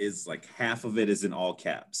notes is like half of it is in all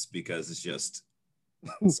caps because it's just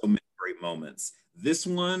so many great moments. This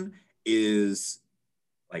one is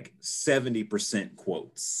like 70%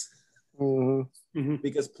 quotes. Mm-hmm.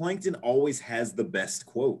 Because Plankton always has the best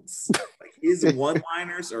quotes. Like his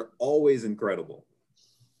one-liners are always incredible.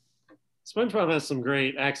 SpongeBob has some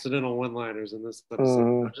great accidental one-liners in this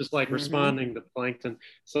episode, just like responding to Plankton.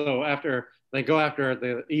 So after they go after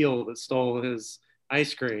the eel that stole his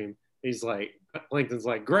ice cream, Plankton's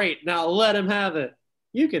like, great, now let him have it.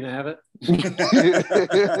 You can have it.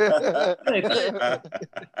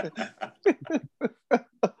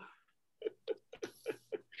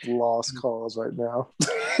 Lost cause right now.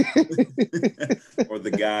 Or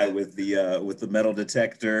the guy with the metal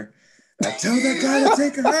detector. Tell that guy to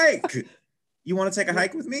take a hike. You want to take a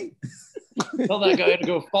hike with me? Tell that guy to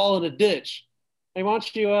go fall in a ditch. Hey, why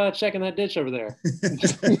don't you check in that ditch over there?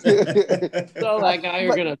 Tell that guy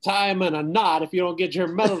you're gonna tie him in a knot if you don't get your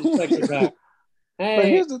metal detector back. Hey, but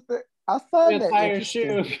here's the thing. I find that tie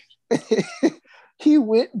interesting. He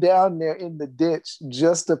went down there in the ditch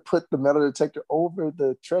just to put the metal detector over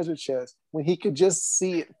the treasure chest when he could just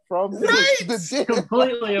see it from the ditch.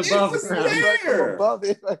 Completely above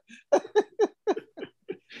it.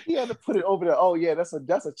 He had to put it over there. Oh yeah, that's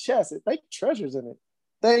a chest. It think treasures in it.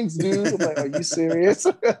 Thanks, dude. I'm like, are you serious?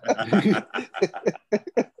 Oh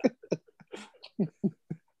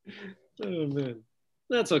man,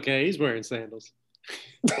 that's okay. He's wearing sandals.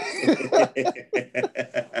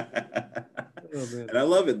 Oh, man. And I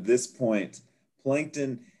love at this point,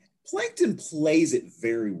 Plankton plays it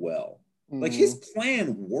very well. Like his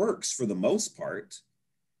plan works for the most part.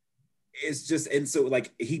 It's just, and so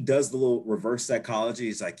like he does the little reverse psychology.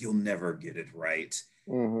 He's like, you'll never get it right.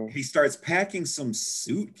 He starts packing some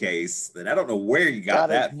suitcase that I don't know where you got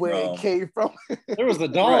that where from. It came from. There was a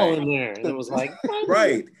doll in there. It was like,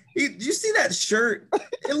 right. Did you see that shirt?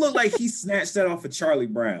 It looked like he snatched that off of Charlie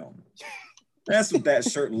Brown. That's what that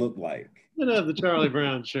shirt looked like. I didn't have the Charlie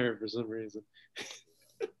Brown shirt for some reason.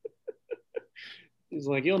 He's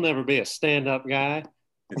like, you'll never be a stand-up guy.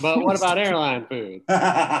 But what about airline food?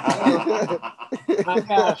 My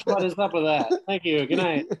gosh, what is up with that? Thank you. Good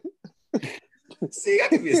night. See, I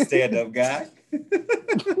can be a stand-up guy.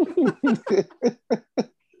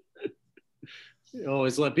 You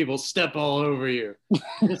always let people step all over you.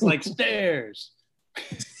 It's like stairs.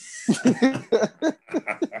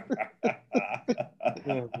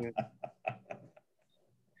 Oh,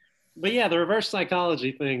 but yeah, the reverse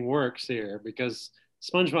psychology thing works here because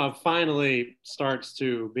SpongeBob finally starts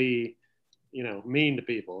to be, mean to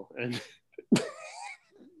people and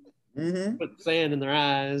put sand in their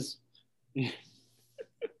eyes.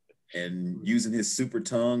 And using his super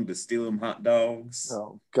tongue to steal them hot dogs.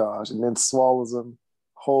 Oh gosh, and then swallows them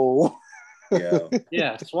whole.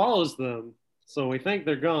 Yeah, swallows them. So we think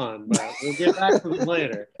they're gone, but we'll get back to them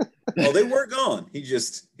later. Oh, they were gone. He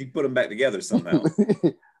put them back together somehow.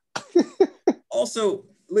 Also,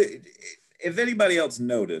 if anybody else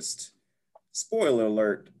noticed, spoiler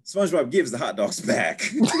alert, SpongeBob gives the hot dogs back.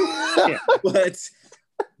 Yeah. But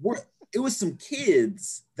it was some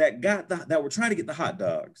kids that were trying to get the hot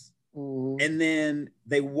dogs. And then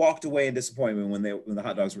they walked away in disappointment when the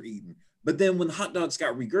hot dogs were eaten. But then when the hot dogs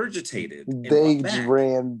got regurgitated, they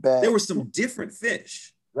ran back. There were some different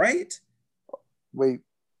fish, right? Wait,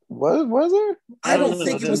 was there? I don't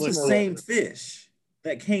think it was the same fish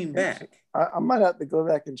that came back. I might have to go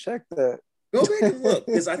back and check that. Go back and look,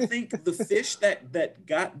 because I think the fish that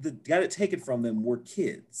got it taken from them were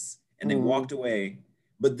kids, and they walked away.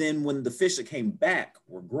 But then when the fish that came back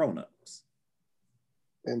were grown-ups.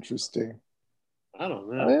 Interesting. I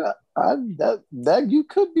don't know. I mean, that you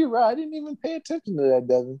could be right. I didn't even pay attention to that,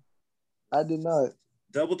 Devin. I did not.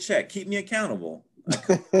 Double check. Keep me accountable.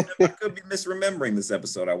 I could be misremembering this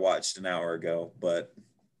episode I watched an hour ago, but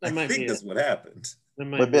I think that's what happened.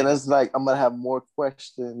 But then it's like I'm gonna have more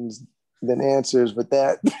questions than answers with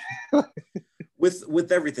that.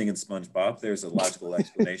 With everything in SpongeBob, there's a logical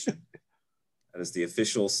explanation. That is the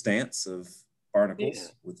official stance of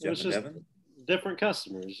Barnacles with Jeff and Devin. Different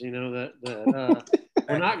customers, that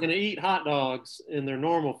we're not going to eat hot dogs in their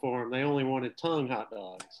normal form. They only wanted tongue hot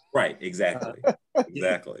dogs. Right, exactly.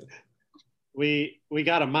 Exactly. We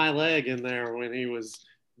got a my leg in there when he was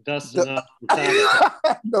dusting up.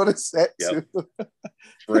 I noticed that too.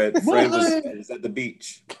 Fred was at the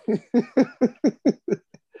beach.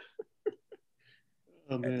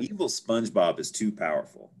 Evil SpongeBob is too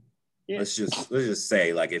powerful. Yeah. Let's just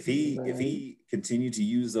say, like, if he continued to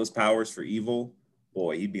use those powers for evil,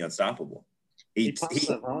 boy, he'd be unstoppable. He just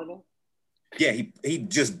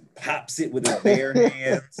pops it with his bare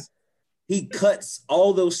hands. He cuts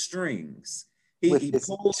all those strings. He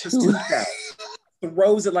pulls his tooth out,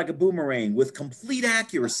 throws it like a boomerang with complete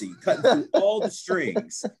accuracy, cutting through all the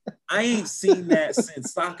strings. I ain't seen that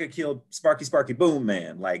since Sokka killed Sparky Sparky Boom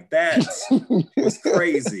Man. Like, that was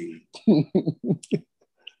crazy.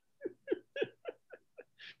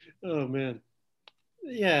 Oh man,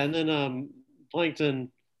 yeah, and then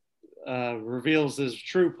Plankton reveals his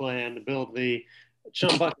true plan to build the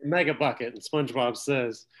Chum Bucket Mega Bucket, and SpongeBob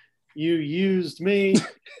says, "You used me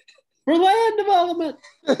for land development."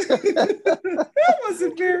 That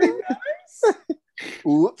wasn't very nice.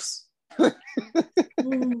 Oops.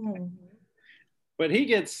 But he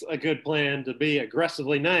gets a good plan to be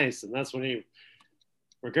aggressively nice, and that's when he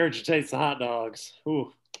regurgitates the hot dogs.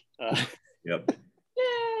 Ooh. Yep.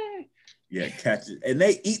 Yeah, catch it, and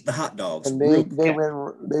they eat the hot dogs. And they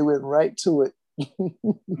went right to it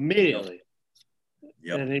immediately.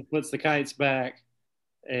 Yep. And he puts the kites back,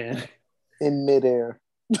 and in midair,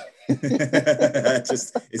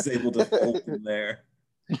 just is able to hold them there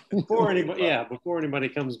before anybody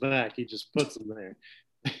comes back. He just puts them there.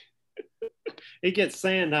 He gets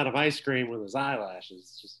sand out of ice cream with his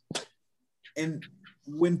eyelashes. And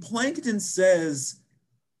when Plankton says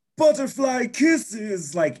butterfly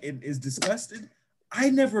kisses, like, it is disgusted, I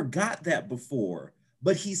never got that before,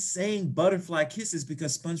 but he's saying butterfly kisses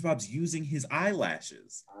because SpongeBob's using his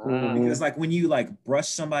eyelashes. Because, like, when you, like, brush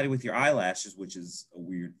somebody with your eyelashes, which is a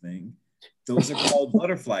weird thing, those are called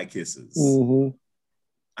butterfly kisses. Mm-hmm.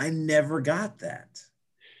 I never got that.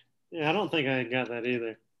 Yeah, I don't think I got that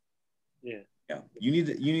either. Yeah. You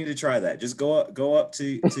need to try that. Just go up to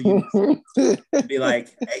you and be like,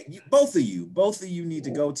 hey, both of you need to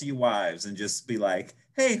go to your wives and just be like,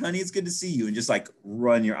 hey, honey, it's good to see you, and just, like,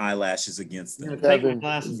 run your eyelashes against them. Devin,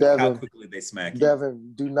 how quickly they smack you.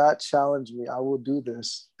 Devin, do not challenge me. I will do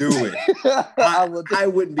this. Do it. I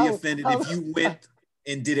wouldn't be offended if you went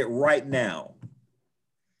and did it right now.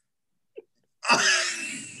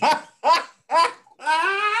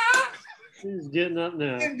 He's getting up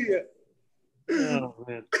now. India. Oh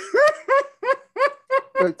man!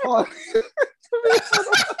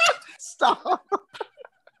 Stop!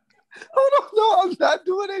 Oh no, I'm not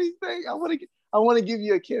doing anything. I want to give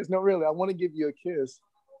you a kiss. No, really, I want to give you a kiss.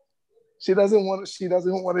 She doesn't want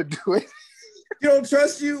to do it. You don't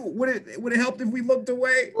trust you? Would it help if we looked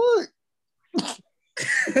away? I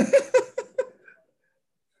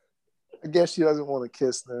guess she doesn't want to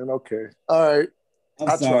kiss then. Okay, all right.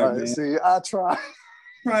 I'm sorry, man. See, I try.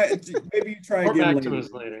 Maybe you try again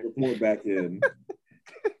later. Report back in.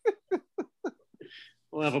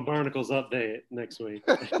 We'll have a Barnacles update next week.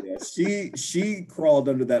 Yeah, she crawled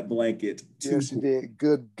under that blanket too. Yeah, she did.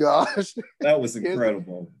 Good gosh. That was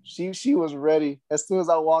incredible. She was ready. As soon as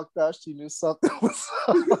I walked out, she knew something was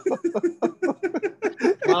up.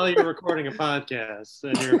 While you're recording a podcast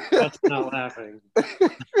and you're busting out laughing.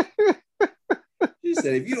 She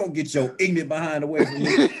said, if you don't get your ignorant behind away from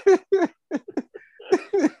me.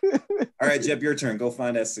 All right, Jeb, your turn. Go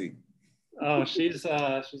find SC. Oh, she's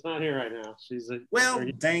not here right now.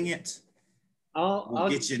 Dang it. I'll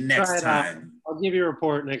get you next time. I'll give you a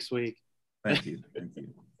report next week. Thank you.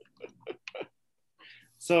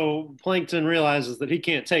 So Plankton realizes that he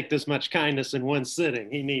can't take this much kindness in one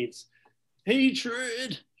sitting. He needs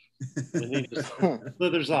hatred. And he just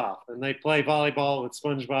slithers off. And they play volleyball with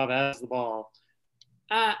SpongeBob as the ball.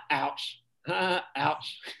 Ouch.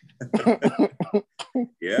 Ouch.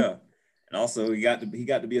 Yeah. And also he got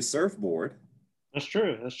to be a surfboard. That's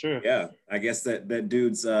true. Yeah. I guess that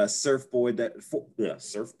dude's surfboard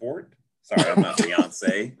surfboard? Sorry, I'm not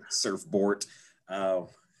Beyonce. Surfboard.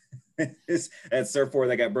 That surfboard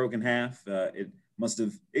that got broken in half. must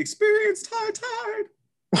have experienced high tide.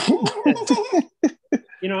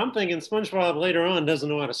 You know, I'm thinking SpongeBob later on doesn't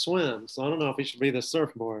know how to swim, so I don't know if he should be the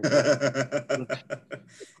surfboard.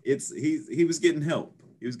 He was getting help.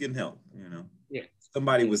 He was getting help, you know. Yeah.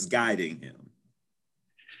 Somebody was guiding him.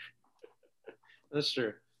 That's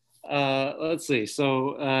true. Let's see.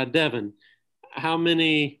 So, Devin, how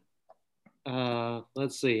many how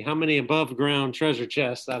many above ground treasure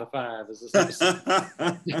chests out of 5 is this episode?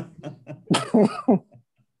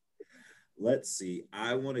 Let's see.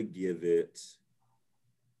 I want to give it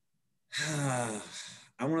I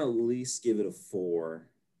want to at least give it a 4.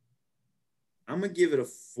 I'm gonna give it a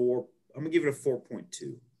 4. I'm gonna give it a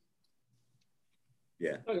 4.2.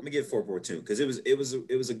 Yeah, I'm gonna give it 4.2 because it was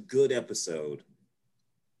a good episode.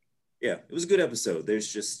 Yeah, it was a good episode.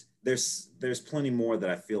 There's plenty more that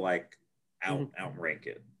I feel like outrank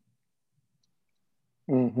it.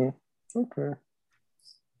 Mm-hmm. Okay.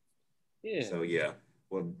 Yeah. So yeah.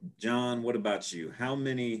 Well, John, what about you? How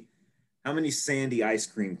many sandy ice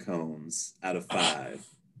cream cones out of 5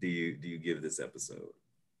 do you give this episode?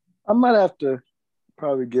 I might have to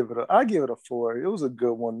probably I give it a 4. It was a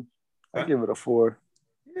good one. I give it a 4.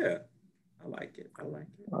 Yeah, I like it.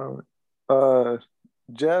 All right.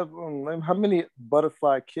 Jeff, how many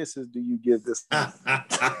butterfly kisses do you give this?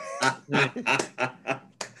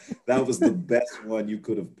 That was the best one you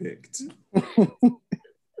could have picked.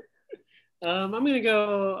 I'm gonna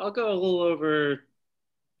go. I'll go a little over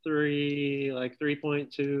 3, like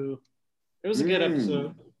 3.2. It was a good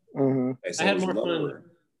episode. Mm-hmm. Okay, so I had more fun.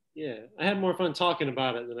 Yeah, I had more fun talking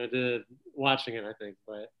about it than I did watching it. I think,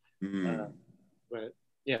 but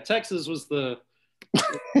yeah, Texas was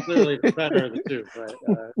clearly the better of the two. But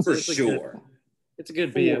for sure, it's a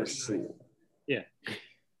good BO. Sure. Yeah.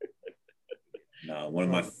 No, one of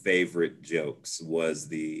my favorite jokes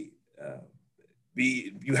was you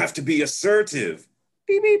have to be assertive.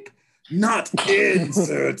 Beep beep. Not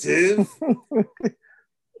insertive.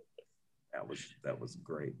 That was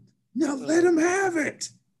great. Now let him have it.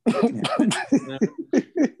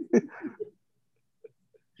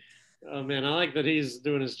 Oh man, I like that he's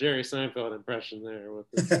doing his Jerry Seinfeld impression there with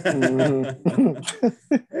this.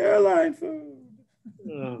 Airline food.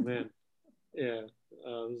 Oh man, yeah.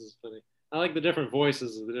 This is funny. I like the different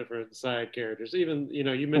voices of the different side characters. Even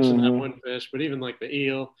you mentioned that one fish, but even like the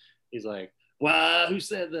eel, he's like, "Wow, who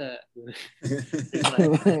said that?"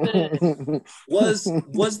 was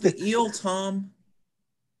the eel Tom?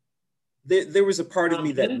 There was a part of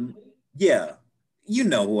me that, yeah, you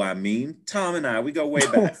know who I mean. Tom and I, we go way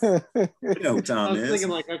back. You know who Tom is. I was thinking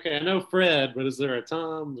like, okay, I know Fred, but is there a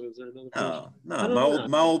Tom? Is there another person? No,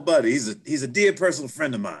 my old buddy. He's a dear personal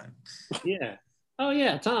friend of mine. Yeah. Oh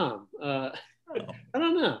yeah, Tom. I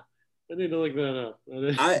don't know. I need to look that up.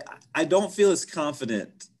 I don't feel as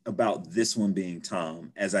confident about this one being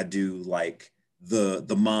Tom as I do like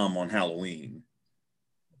the mom on Halloween.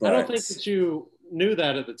 But I don't think that you knew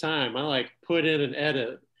that at the time. I put in an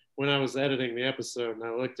edit when I was editing the episode and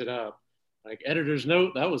I looked it up. Like editor's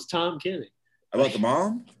note, that was Tom Kenny. About the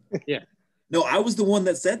mom? Yeah. No, I was the one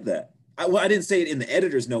that said that. I didn't say it in the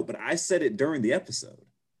editor's note, but I said it during the episode.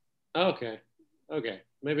 Okay.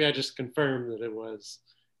 Maybe I just confirmed that it was.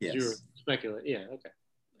 Yes. You were speculating. Yeah. Okay.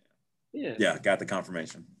 Yeah. Yeah. Got the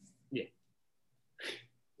confirmation. Yeah.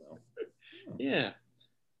 So. Yeah.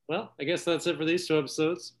 Well, I guess that's it for these 2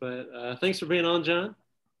 episodes. But thanks for being on, John.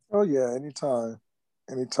 Oh yeah, anytime.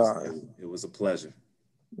 It was a pleasure.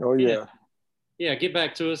 Oh yeah. Yeah. Get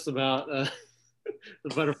back to us about the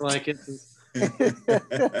butterfly kisses.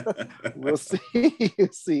 We'll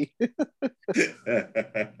see.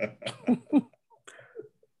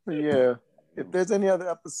 Yeah, if there's any other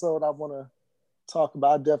episode I want to talk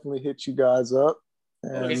about, I'll definitely hit you guys up,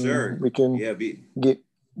 and sure. We can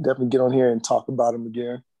definitely get on here and talk about them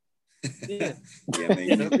again. Yeah,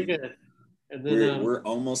 maybe. That'd be good. And then we're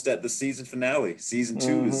almost at the season finale. Season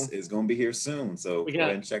 2 is going to be here soon, so go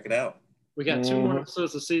ahead and check it out. We got 2 more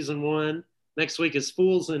episodes of season 1. Next week is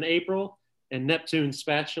Fools in April and Neptune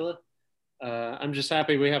Spatula. I'm just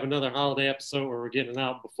happy we have another holiday episode where we're getting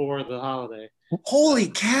out before the holiday. Holy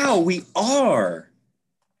cow, we are.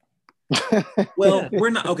 Well, we're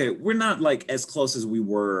not like as close as we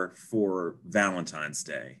were for Valentine's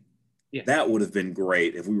Day. Yeah. That would have been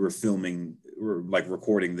great if we were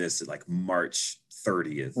recording this at like March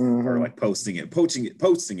 30th or like posting it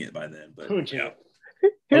by then. But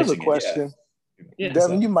here's a question. Yeah.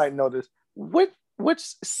 Devin, you might know this.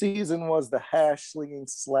 Which season was the hash slinging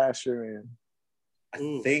slasher in?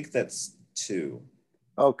 I think that's 2.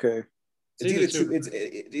 Okay. It's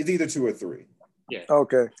either 2 or 3. Yeah.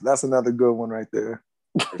 Okay, that's another good one right there.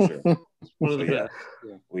 For sure. One of the Yeah. best.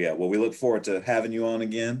 Yeah. Well, we look forward to having you on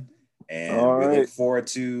again. And All we right. look forward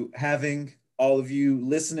to having all of you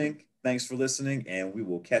listening. Thanks for listening, and we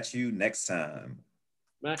will catch you next time.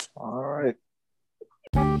 Bye. All right.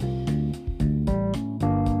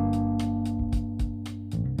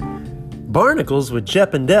 Barnacles with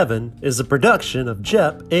Jep and Devin is a production of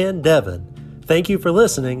Jep and Devin. Thank you for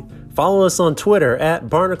listening. Follow us on Twitter at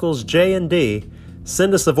BarnaclesJD.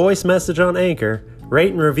 Send us a voice message on Anchor.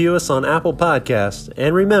 Rate and review us on Apple Podcasts.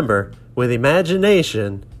 And remember, with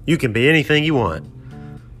imagination, you can be anything you want.